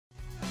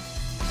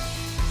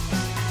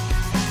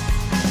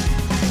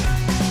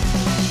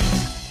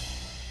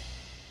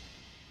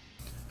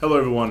Hello,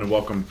 everyone, and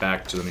welcome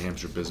back to the New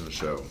Hampshire Business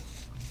Show.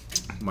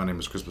 My name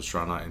is Chris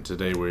Pastrana, and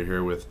today we're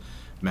here with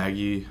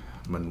Maggie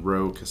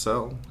Monroe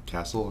Castle.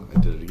 I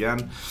did it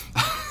again.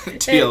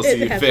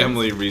 TLC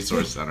Family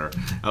Resource Center.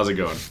 How's it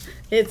going?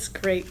 It's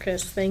great,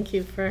 Chris. Thank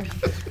you for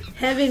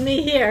having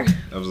me here.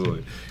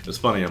 Absolutely. It's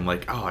funny. I'm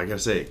like, I gotta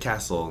say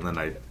Castle, and then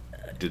I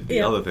did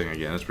the other thing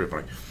again. It's pretty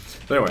funny.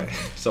 But anyway,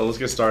 so let's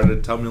get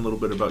started. Tell me a little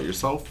bit about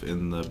yourself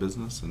in the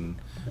business and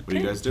what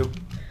you guys do.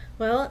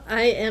 Well,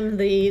 I am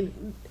the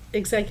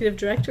Executive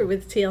Director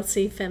with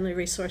TLC Family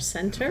Resource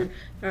Center.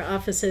 Our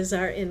offices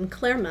are in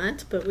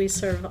Claremont, but we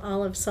serve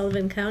all of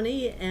Sullivan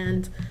County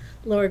and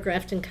Lower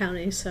Grafton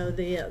County, so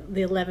the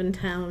 11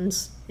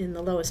 towns in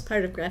the lowest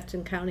part of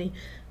Grafton County,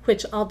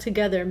 which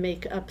altogether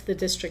make up the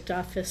district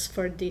office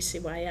for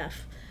DCYF,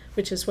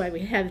 which is why we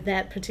have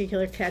that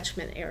particular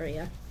catchment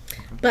area.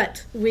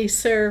 But we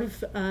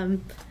serve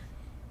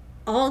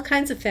all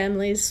kinds of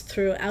families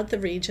throughout the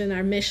region.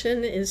 Our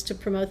mission is to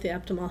promote the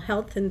optimal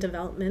health and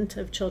development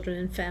of children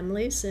and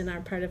families in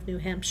our part of New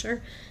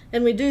Hampshire.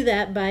 And we do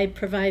that by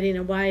providing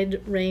a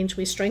wide range.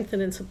 We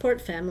strengthen and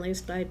support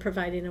families by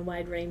providing a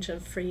wide range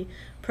of free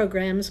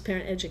programs,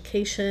 parent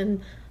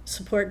education,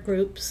 support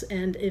groups,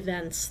 and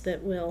events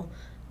that will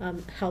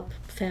help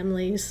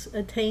families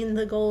attain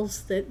the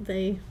goals that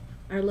they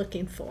are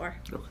looking for.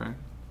 Okay.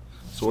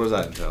 So what does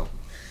that entail?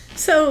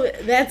 So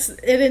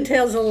it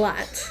entails a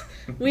lot.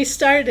 We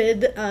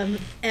started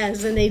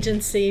as an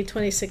agency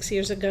 26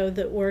 years ago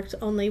that worked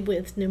only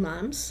with new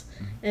moms,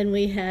 and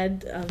we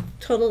had a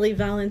totally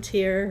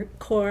volunteer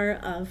core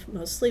of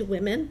mostly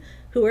women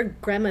who were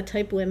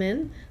grandma-type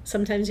women,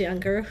 sometimes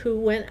younger, who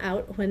went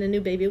out when a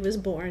new baby was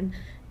born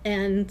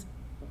and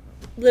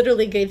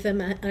literally gave them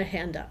a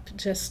hand up,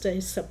 just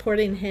a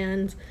supporting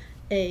hand,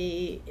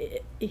 an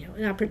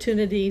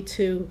opportunity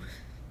to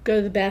go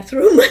to the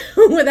bathroom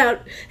without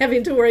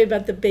having to worry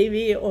about the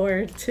baby,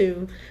 or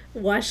to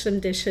wash some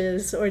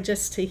dishes, or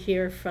just to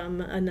hear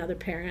from another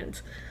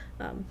parent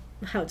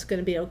how it's going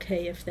to be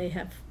okay if they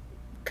have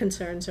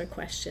concerns or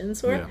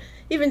questions, or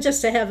even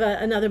just to have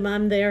another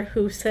mom there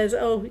who says,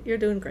 "Oh, you're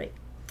doing great."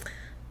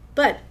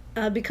 But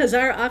because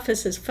our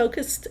office is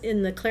focused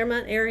in the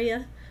Claremont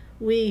area,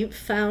 we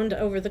found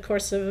over the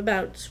course of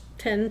about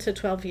 10 to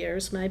 12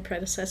 years, my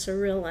predecessor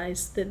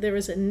realized that there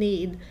was a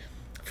need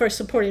for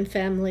supporting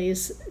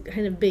families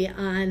kind of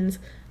beyond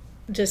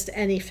just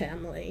any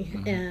family.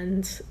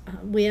 And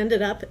we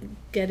ended up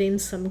getting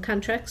some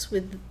contracts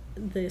with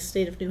the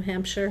state of New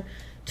Hampshire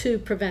to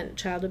prevent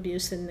child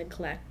abuse and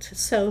neglect.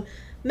 So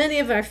many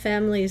of our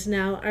families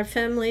now are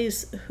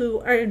families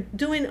who are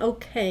doing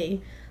okay,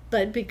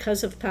 but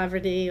because of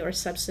poverty or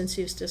substance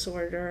use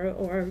disorder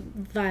or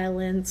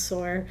violence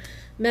or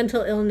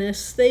mental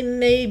illness, they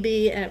may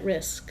be at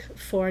risk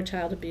for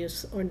child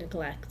abuse or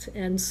neglect.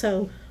 And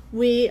so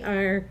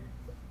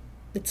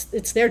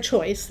it's their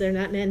choice. They're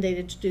not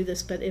mandated to do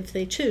this, but if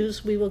they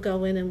choose, we will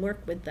go in and work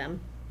with them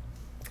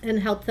and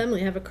help them. We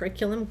have a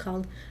curriculum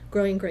called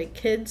Growing Great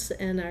Kids,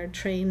 and our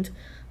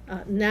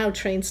now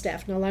trained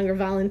staff, no longer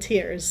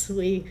volunteers.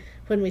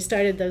 When we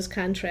started those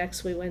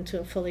contracts, we went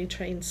to a fully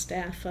trained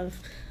staff of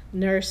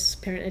nurse,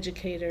 parent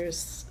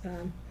educators,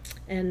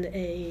 and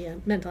a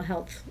mental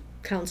health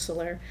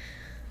counselor,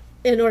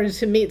 in order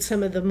to meet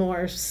some of the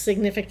more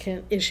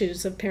significant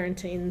issues of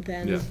parenting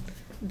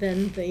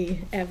than the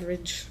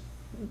average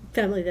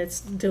family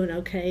that's doing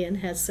okay and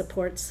has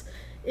supports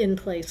in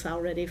place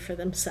already for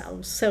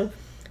themselves. So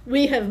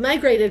we have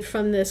migrated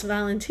from this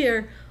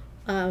volunteer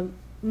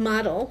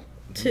model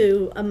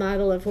to a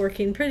model of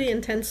working pretty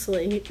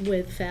intensely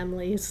with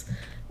families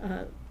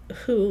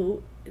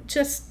who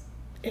just,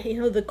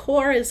 the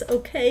core is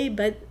okay,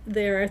 but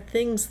there are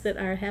things that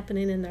are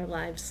happening in their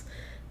lives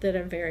that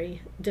are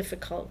very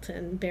difficult,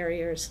 and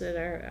barriers that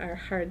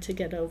are hard to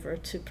get over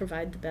to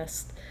provide the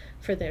best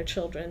for their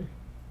children.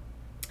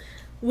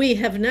 We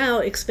have now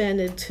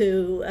expanded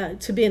to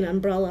be an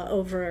umbrella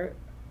over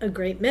a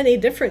great many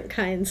different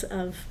kinds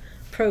of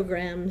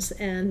programs,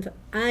 and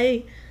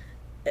I,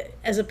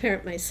 as a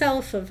parent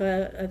myself of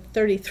a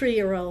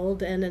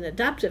 33-year-old and an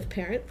adoptive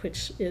parent,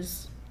 which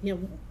is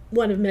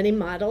one of many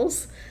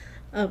models,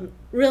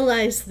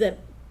 realized that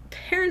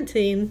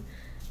parenting,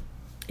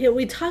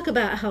 we talk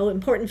about how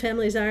important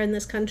families are in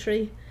this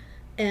country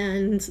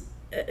and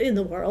in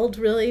the world,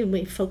 really.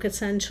 We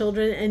focus on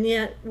children, and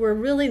yet we're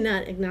really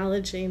not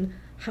acknowledging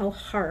how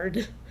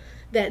hard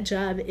that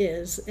job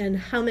is and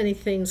how many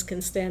things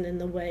can stand in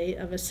the way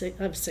of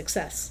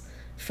success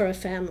for a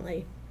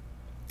family.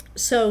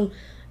 So,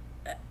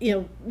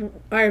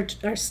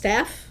 our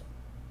staff,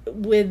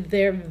 with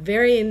their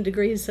varying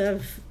degrees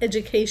of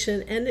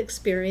education and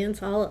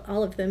experience,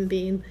 all of them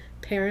being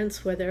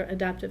parents, whether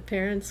adoptive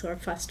parents or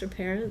foster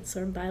parents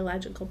or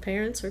biological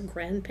parents or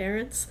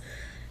grandparents,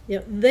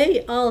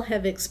 they all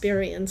have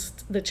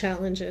experienced the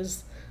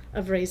challenges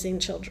of raising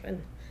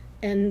children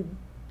and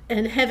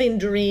having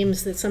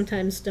dreams that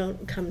sometimes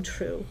don't come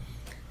true.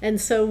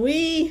 And so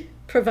we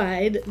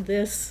provide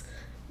this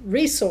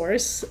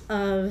resource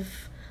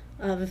of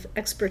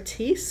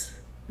expertise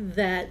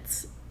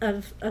that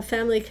a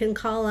family can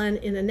call on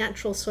in a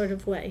natural sort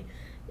of way.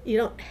 You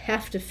don't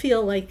have to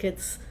feel like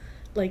it's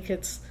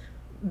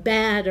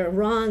bad or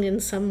wrong in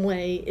some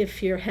way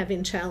if you're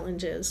having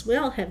challenges. We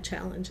all have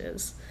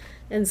challenges.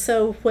 And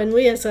so when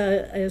we as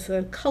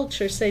a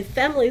culture say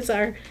families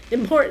are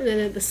important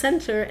and at the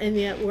center, and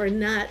yet we're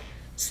not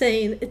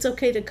saying it's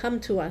okay to come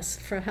to us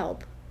for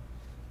help,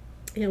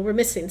 we're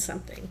missing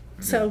something.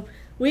 Mm-hmm. So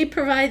we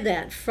provide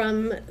that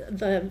from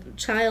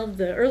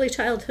the early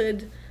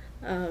childhood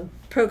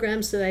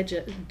programs that I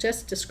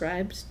just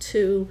described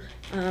to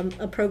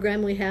a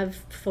program we have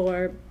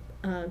for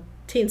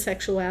teen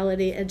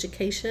sexuality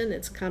education.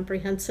 It's a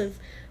comprehensive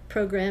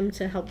program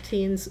to help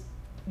teens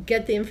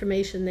get the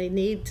information they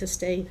need to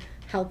stay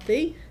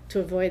healthy, to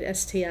avoid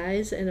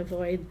STIs and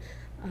avoid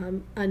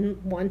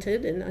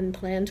unwanted and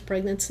unplanned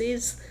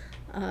pregnancies.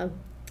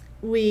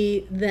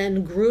 We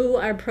then grew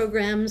our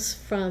programs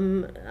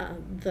from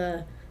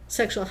the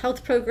sexual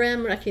health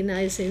program,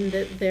 recognizing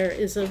that there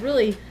is a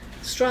really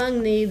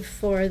strong need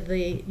for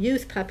the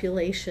youth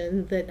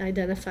population that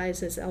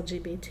identifies as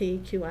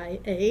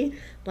LGBTQIA,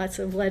 lots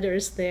of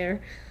letters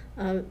there.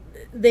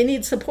 They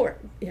need support.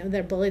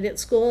 They're bullied at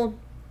school.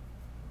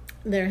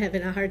 They're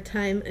having a hard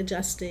time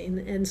adjusting,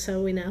 and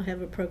so we now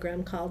have a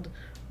program called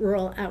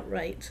Rural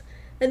Outright.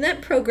 And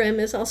that program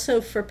is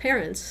also for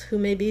parents who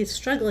may be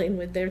struggling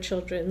with their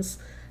children's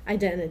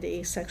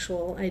identity,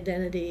 sexual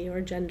identity, or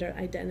gender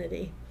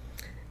identity.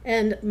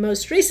 And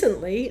most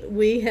recently,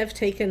 we have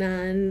taken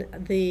on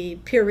the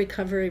peer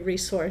recovery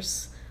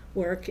resource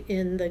work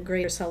in the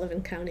greater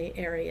Sullivan County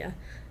area.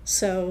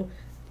 So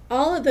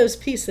all of those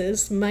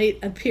pieces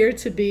might appear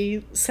to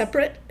be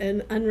separate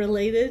and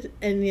unrelated,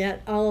 and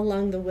yet all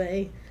along the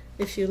way,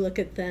 if you look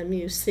at them,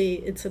 you see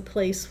it's a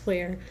place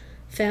where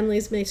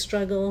families may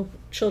struggle,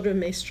 children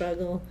may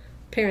struggle,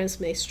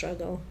 parents may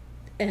struggle,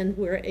 and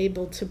we're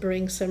able to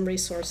bring some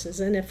resources.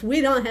 And if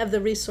we don't have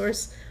the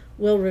resource,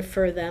 we'll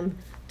refer them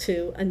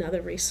to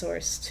another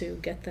resource to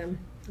get them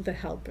the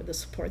help or the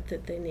support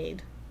that they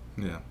need.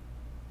 Yeah.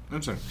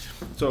 Interesting.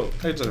 So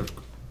I just have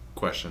a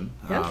question.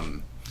 Yeah.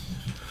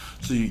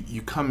 So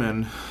you come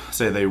in,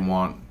 say they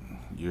want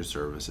your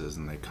services,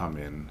 and they come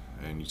in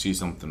and you see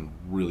something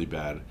really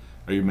bad.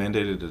 Are you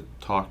mandated to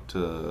talk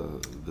to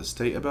the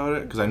state about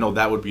it? Because I know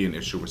that would be an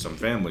issue with some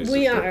families if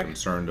they're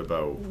concerned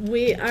about.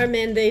 We are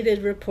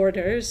mandated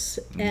reporters,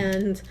 mm-hmm.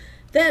 and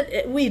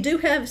that we do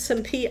have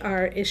some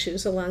PR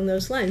issues along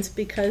those lines,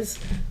 because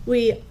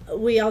we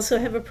also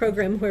have a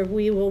program where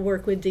we will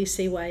work with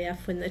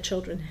DCYF when the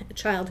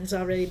child has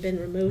already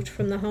been removed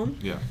from the home.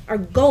 Yeah. Our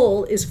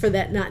goal is for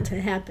that not to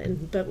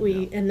happen, but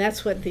and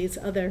that's what these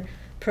other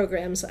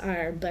programs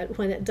are. But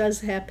when it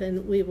does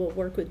happen, we will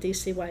work with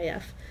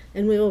DCYF,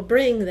 and we will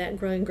bring that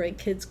Growing Great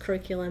Kids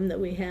curriculum that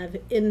we have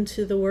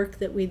into the work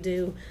that we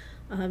do,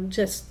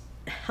 just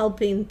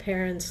helping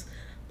parents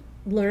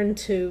learn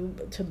to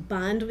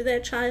bond with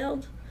that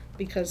child,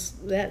 because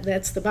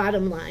that's the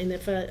bottom line.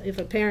 If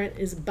a parent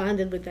is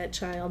bonded with that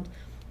child,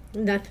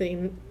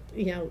 nothing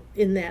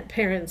in that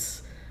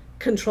parent's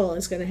control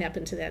is going to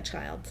happen to that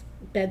child.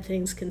 Bad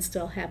things can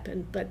still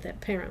happen, but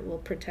that parent will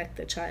protect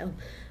the child.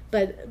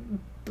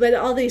 But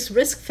all these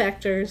risk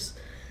factors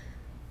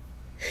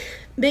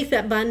make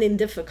that bonding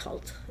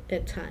difficult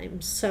at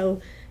times.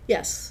 So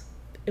yes,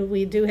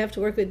 we do have to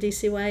work with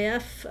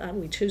DCYF.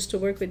 We choose to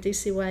work with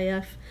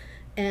DCYF.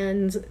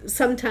 And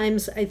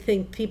sometimes I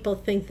think people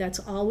think that's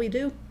all we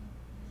do,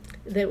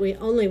 that we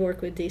only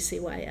work with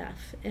DCYF,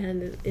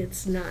 and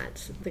it's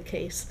not the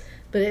case.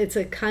 But it's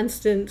a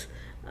constant,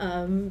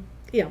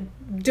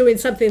 doing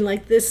something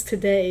like this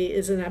today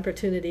is an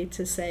opportunity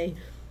to say,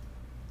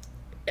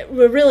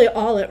 we're really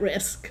all at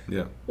risk.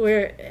 Yeah.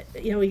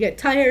 We get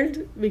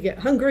tired, we get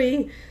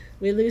hungry,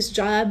 we lose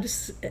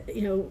jobs.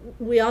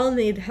 We all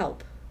need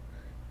help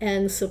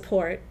and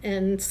support,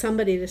 and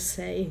somebody to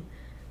say,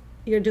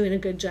 you're doing a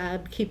good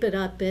job, keep it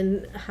up,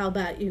 and how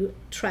about you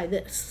try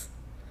this?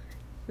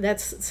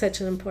 That's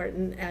such an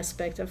important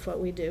aspect of what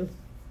we do.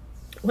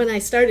 When I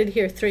started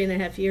here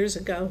 3.5 years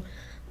ago,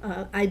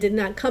 I did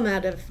not come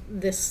out of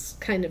this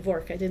kind of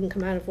work. I didn't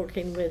come out of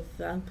working with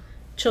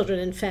children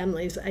and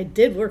families. I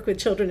did work with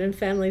children and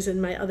families in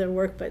my other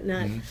work, but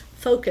not mm-hmm.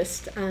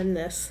 focused on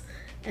this.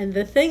 And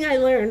the thing I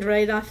learned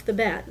right off the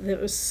bat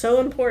that was so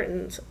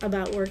important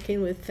about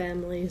working with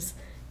families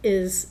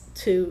is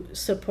to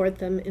support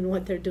them in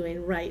what they're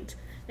doing right,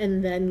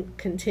 and then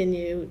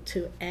continue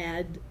to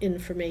add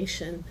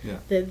information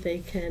that they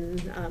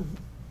can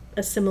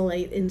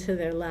assimilate into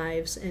their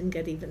lives and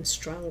get even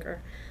stronger.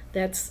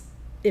 That's,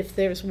 if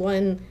there's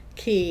one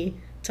key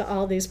to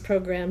all these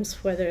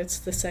programs, whether it's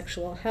the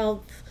sexual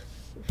health,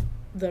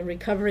 the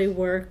recovery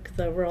work,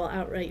 the Rural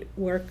Outright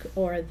work,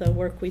 or the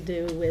work we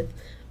do with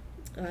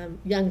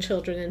young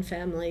children and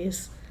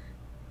families,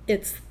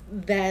 it's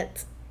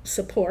that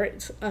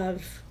support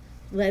of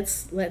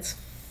let's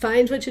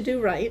find what you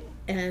do right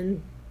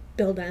and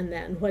build on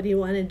that, and what do you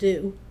want to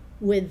do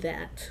with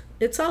that.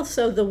 It's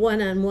also the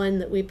one-on-one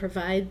that we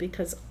provide,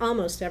 because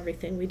almost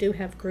everything, we do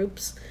have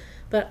groups,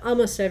 but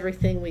almost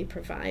everything we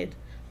provide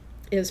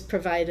is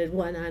provided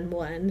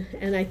one-on-one.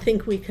 And I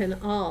think we can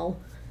all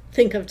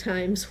think of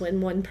times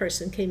when one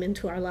person came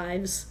into our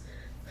lives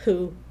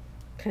who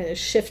kind of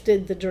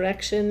shifted the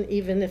direction,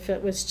 even if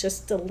it was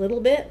just a little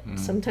bit.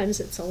 Sometimes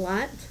it's a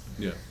lot.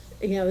 Yeah.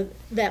 You know,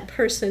 that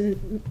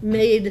person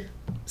made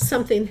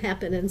something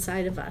happen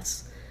inside of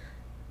us.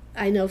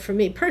 I know for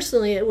me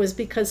personally, it was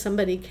because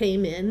somebody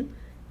came in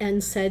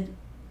and said,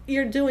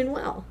 "You're doing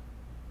well.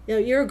 You know,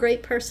 you're a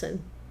great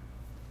person.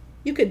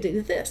 You could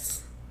do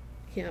this."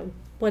 You know,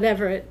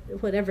 whatever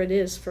it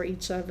is for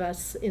each of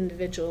us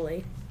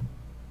individually.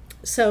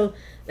 So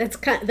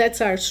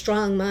that's our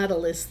strong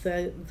model, is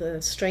the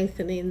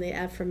strengthening, the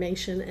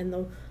affirmation, and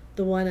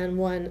the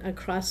one-on-one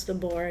across the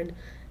board,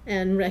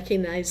 and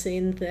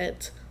recognizing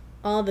that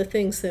all the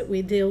things that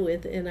we deal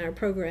with in our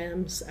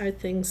programs are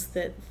things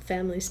that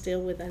families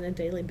deal with on a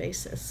daily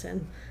basis.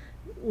 And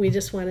we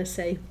just want to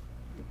say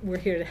we're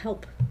here to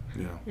help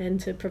and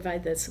to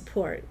provide that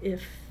support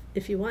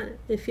if you want it.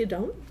 If you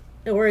don't,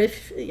 or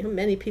if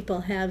many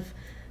people have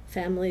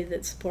family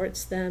that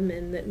supports them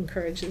and that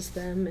encourages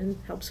them and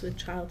helps with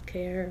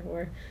childcare,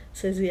 or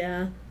says,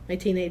 "Yeah, my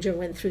teenager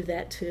went through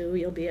that too,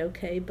 you'll be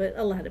okay," but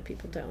a lot of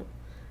people don't,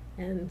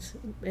 and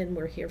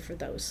we're here for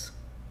those.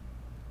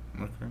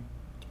 Okay,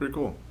 it's pretty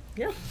cool.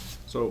 Yeah.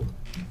 So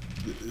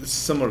it's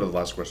similar to the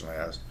last question I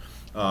asked,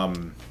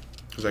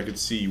 because I could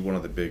see one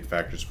of the big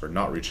factors for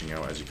not reaching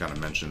out, as you kind of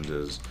mentioned,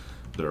 is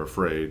they're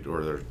afraid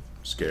or they're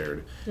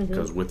scared,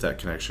 because with that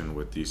connection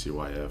with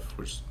DCYF,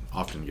 which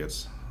often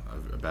gets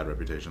a bad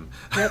reputation.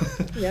 Yep.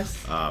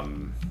 Yes.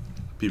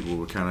 People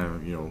would kind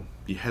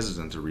of, be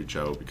hesitant to reach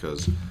out,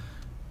 because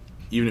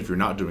even if you're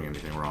not doing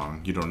anything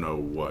wrong, you don't know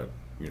what,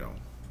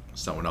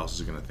 someone else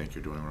is going to think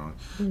you're doing wrong.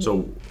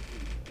 So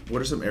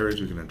what are some areas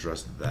we can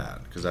address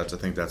that? Because I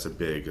think that's a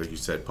big, like you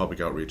said,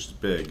 public outreach is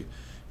big,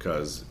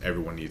 because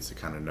everyone needs to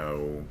kind of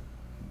know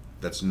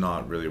that's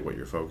not really what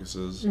your focus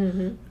is.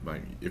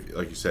 Like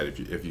you said,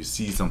 if you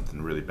see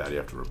something really bad, you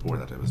have to report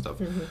that type of stuff.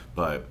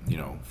 But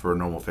for a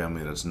normal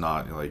family that's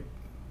not like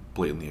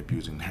blatantly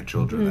abusing their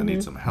children, that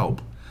need some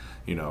help,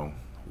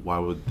 why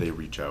would they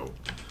reach out?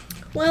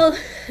 Well,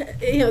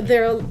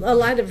 there are a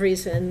lot of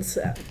reasons.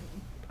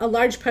 A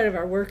large part of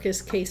our work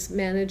is case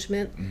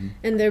management,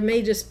 and there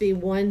may just be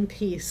one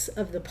piece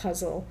of the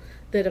puzzle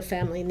that a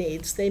family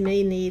needs. They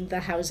may need the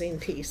housing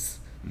piece,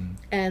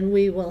 and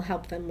we will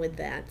help them with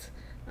that.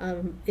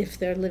 If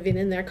they're living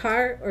in their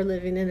car or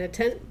living in a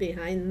tent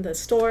behind the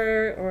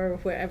store or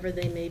wherever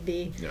they may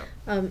be,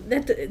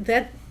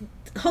 that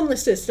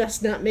homelessness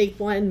does not make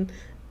one,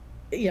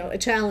 a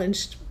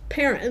challenged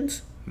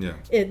parent. Yeah.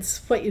 It's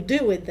what you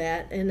do with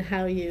that and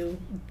how you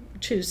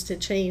choose to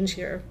change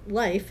your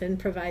life and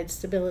provide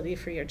stability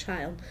for your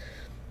child.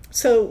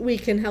 So we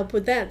can help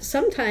with that.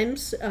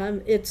 Sometimes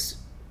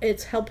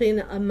it's helping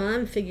a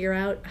mom figure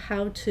out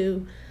how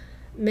to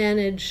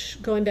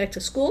manage going back to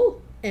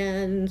school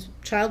and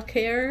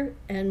childcare,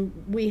 and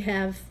we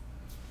have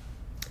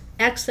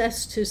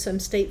access to some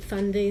state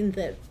funding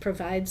that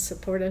provides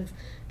supportive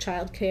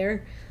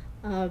childcare.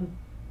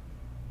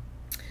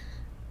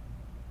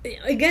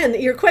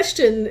 Again, your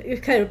question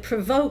kind of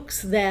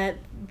provokes that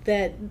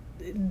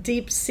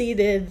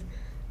deep-seated,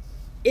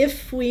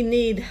 if we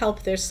need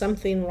help, there's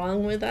something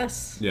wrong with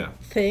us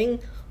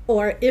thing,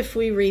 or if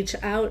we reach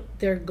out,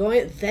 they are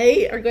going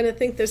to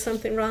think there's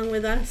something wrong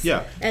with us,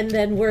 and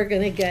then we're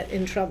going to get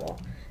in trouble.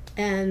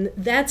 And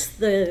that's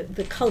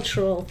the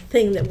cultural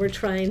thing that we're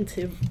trying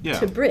to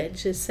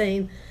bridge, is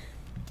saying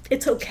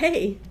it's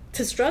okay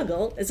to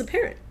struggle as a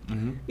parent.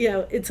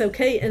 It's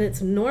okay and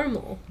it's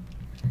normal.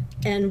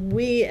 And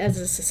we as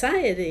a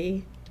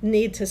society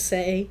need to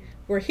say,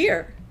 we're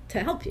here to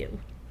help you,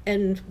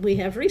 and we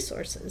have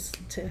resources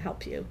to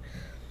help you.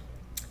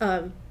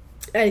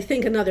 I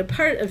think another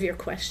part of your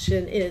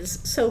question is,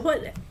 so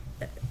what,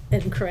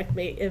 and correct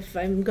me if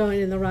I'm going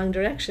in the wrong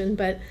direction,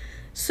 but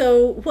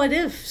so what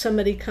if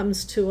somebody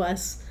comes to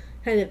us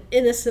kind of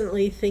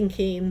innocently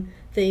thinking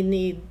they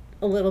need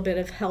a little bit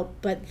of help,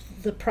 but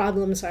the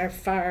problems are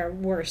far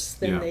worse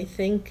than they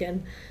think,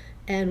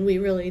 and we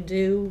really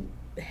do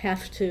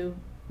have to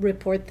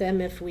report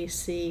them if we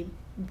see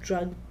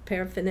drug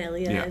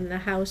paraphernalia in the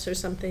house or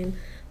something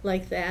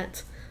like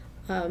that.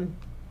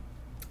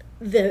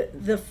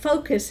 The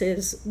focus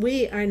is,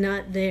 we are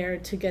not there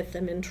to get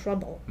them in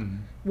trouble.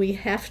 We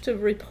have to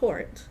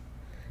report.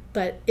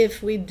 But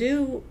if we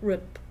do,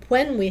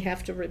 when we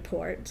have to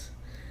report,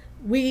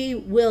 we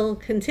will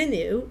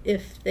continue,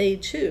 if they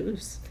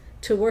choose,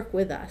 to work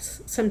with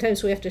us.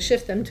 Sometimes we have to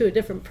shift them to a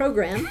different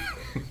program,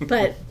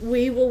 but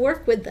we will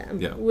work with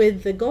them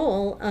with the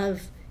goal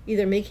of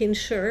either making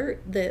sure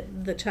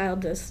that the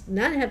child does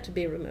not have to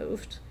be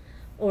removed,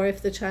 or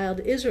if the child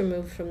is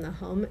removed from the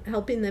home,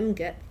 helping them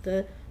get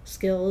the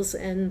skills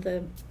and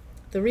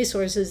the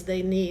resources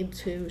they need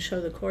to show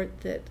the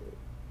court that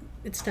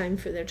it's time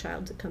for their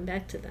child to come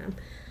back to them.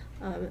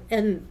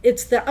 And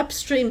it's the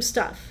upstream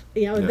stuff.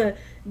 The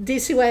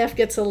DCYF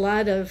gets a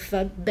lot of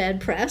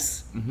bad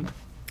press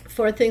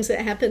for things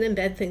that happen, and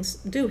bad things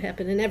do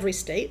happen in every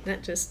state,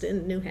 not just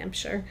in New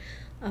Hampshire.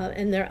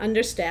 And they're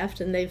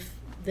understaffed, and they've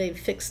they've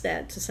fixed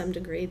that to some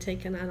degree,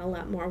 taken on a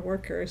lot more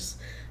workers.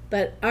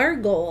 But our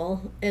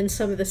goal, and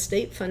some of the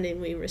state funding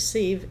we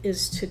receive,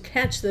 is to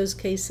catch those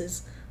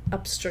cases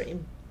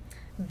upstream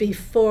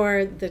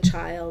before the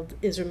child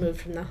is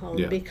removed from the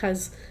home,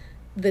 because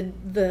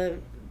the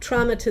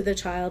trauma to the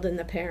child and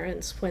the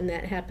parents when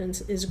that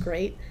happens is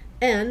great,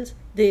 and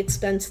the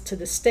expense to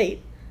the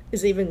state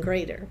is even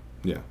greater.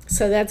 Yeah.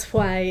 So that's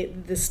why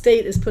the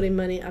state is putting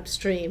money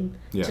upstream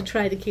to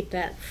try to keep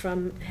that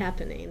from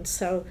happening.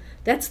 So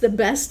that's the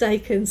best I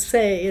can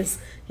say is,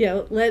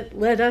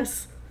 let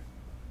us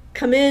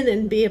come in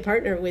and be a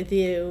partner with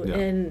you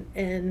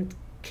and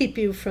keep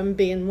you from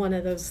being one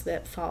of those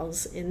that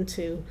falls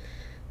into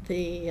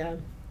the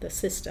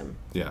system.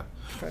 Yeah.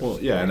 Well,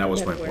 yeah, and that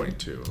was my point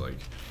too. Like,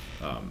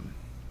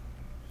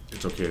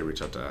 it's okay to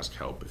reach out to ask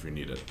help if you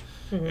need it,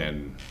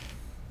 and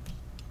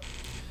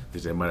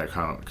they might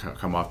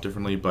come off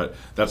differently, but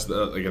that's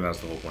the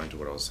whole point to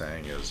what I was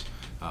saying is,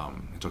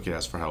 it's okay to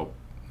ask for help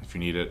if you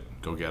need it.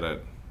 Go get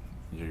it.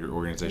 Your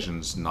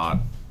organization's not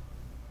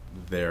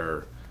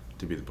there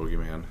to be the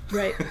boogeyman.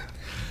 Right.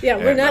 Yeah,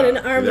 we're not an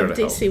arm of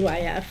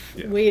DCYF.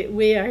 Yeah.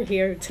 We are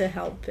here to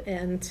help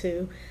and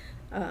to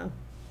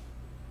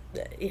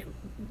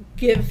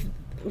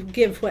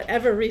give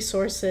whatever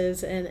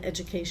resources and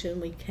education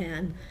we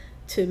can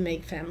to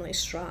make families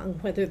strong,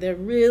 whether they're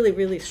really,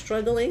 really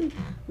struggling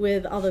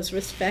with all those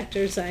risk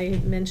factors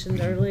I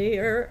mentioned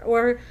earlier,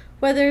 or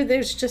whether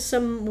there's just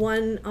some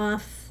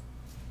one-off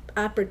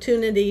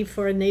opportunity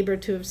for a neighbor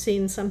to have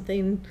seen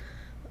something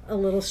a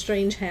little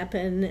strange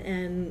happen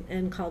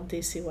and called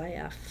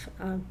DCYF.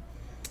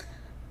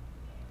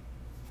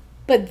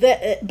 But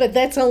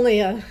that's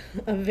only a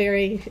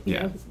very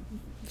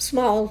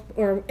small,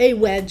 or a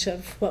wedge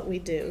of what we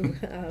do,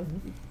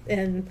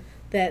 and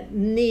that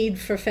need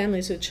for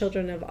families with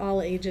children of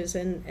all ages,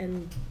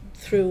 and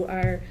through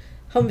our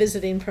home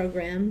visiting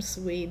programs,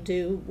 we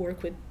do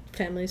work with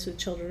families with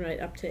children right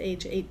up to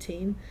age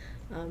 18.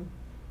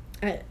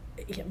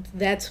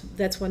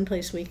 That's one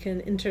place we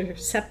can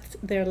intercept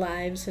their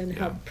lives and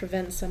help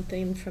prevent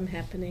something from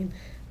happening.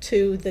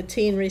 To the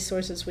teen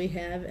resources we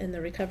have and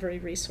the recovery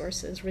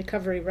resources.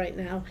 Recovery right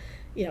now,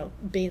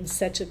 being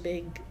such a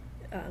big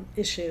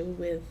issue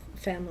with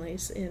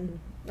families in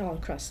all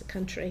across the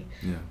country.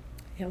 Yeah.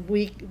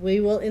 We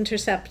will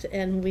intercept,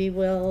 and we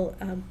will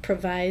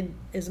provide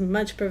as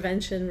much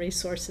prevention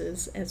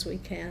resources as we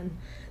can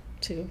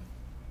to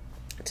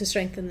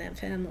strengthen that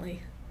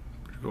family.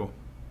 Pretty cool.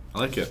 I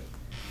like it.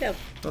 Yep.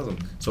 Awesome.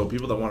 So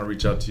people that want to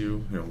reach out to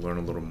you, learn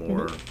a little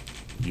more,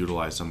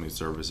 utilize some of these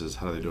services,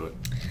 how do they do it?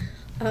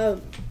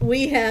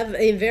 We have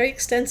a very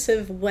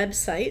extensive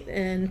website,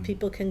 and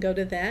people can go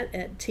to that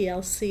at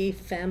TLC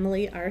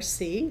Family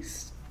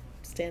RC,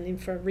 standing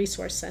for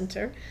Resource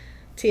Center,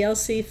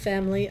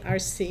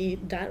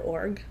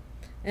 tlcfamilyrc.org,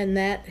 and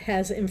that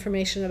has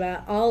information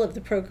about all of the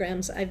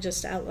programs I've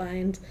just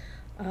outlined.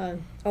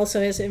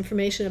 Also has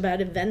information about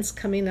events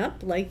coming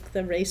up, like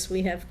the race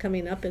we have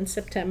coming up in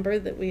September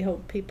that we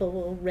hope people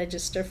will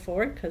register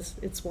for, because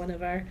it's one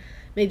of our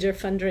major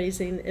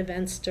fundraising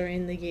events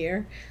during the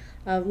year.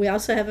 We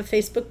also have a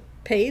Facebook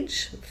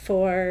page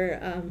for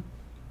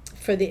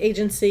the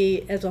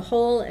agency as a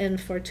whole, and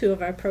for two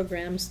of our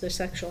programs, the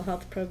sexual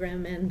health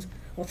program and,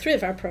 three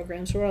of our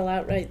programs, Rural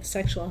Outright,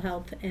 Sexual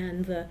Health,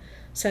 and the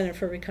Center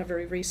for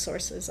Recovery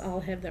Resources, all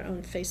have their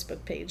own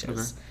Facebook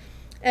pages. Okay.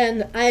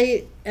 And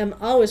I am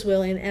always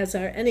willing, as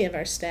are any of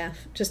our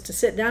staff, just to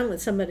sit down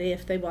with somebody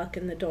if they walk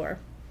in the door.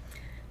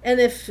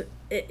 And if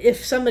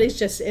somebody's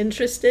just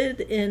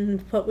interested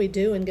in what we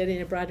do and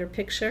getting a broader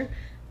picture,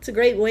 it's a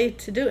great way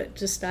to do it.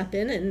 Just stop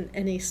in, and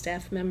any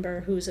staff member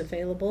who's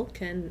available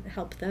can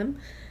help them.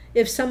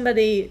 If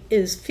somebody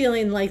is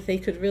feeling like they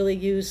could really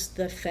use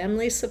the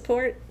family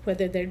support,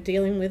 whether they're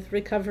dealing with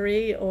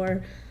recovery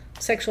or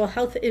sexual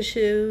health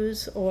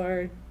issues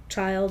or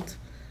child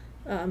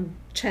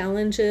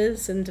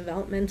challenges and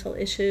developmental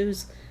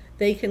issues,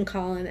 they can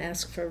call and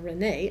ask for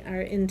Renee,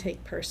 our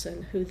intake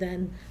person, who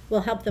then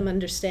will help them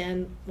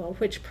understand,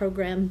 which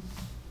program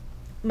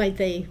might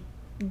they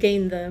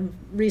gain the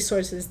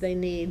resources they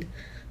need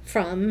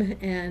from,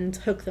 and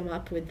hook them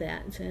up with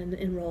that and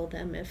enroll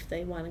them if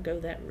they want to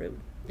go that route.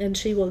 And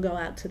she will go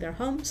out to their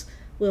homes.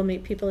 We'll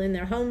meet people in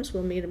their homes.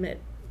 We'll meet them at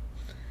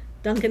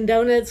Dunkin'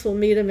 Donuts. We'll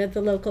meet them at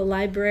the local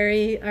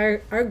library.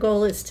 Our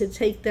goal is to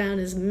take down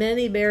as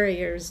many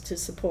barriers to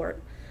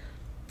support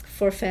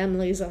for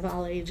families of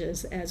all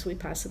ages as we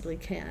possibly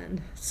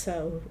can.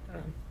 So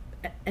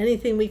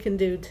anything we can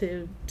do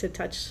to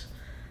touch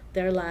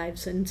their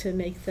lives and to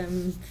make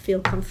them feel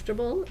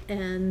comfortable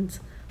and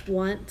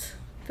want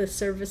the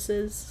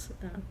services,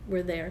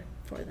 we're there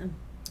for them.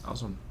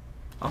 Awesome.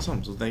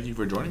 So thank you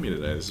for joining me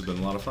today. This has been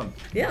a lot of fun.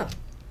 Yeah.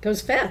 Goes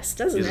fast,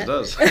 doesn't it?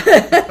 Yes, it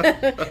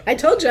does. I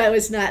told you I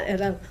was not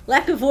at a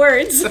lack of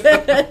words.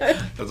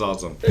 That's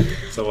awesome.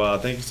 So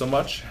thank you so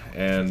much,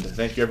 and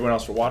thank you everyone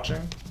else for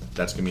watching.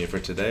 That's going to be it for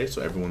today,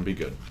 so everyone be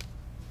good.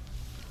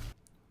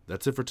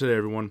 That's it for today,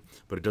 everyone,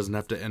 but it doesn't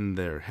have to end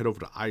there. Head over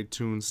to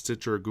iTunes,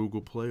 Stitcher,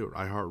 Google Play, or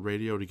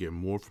iHeartRadio to get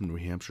more from New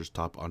Hampshire's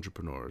top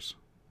entrepreneurs.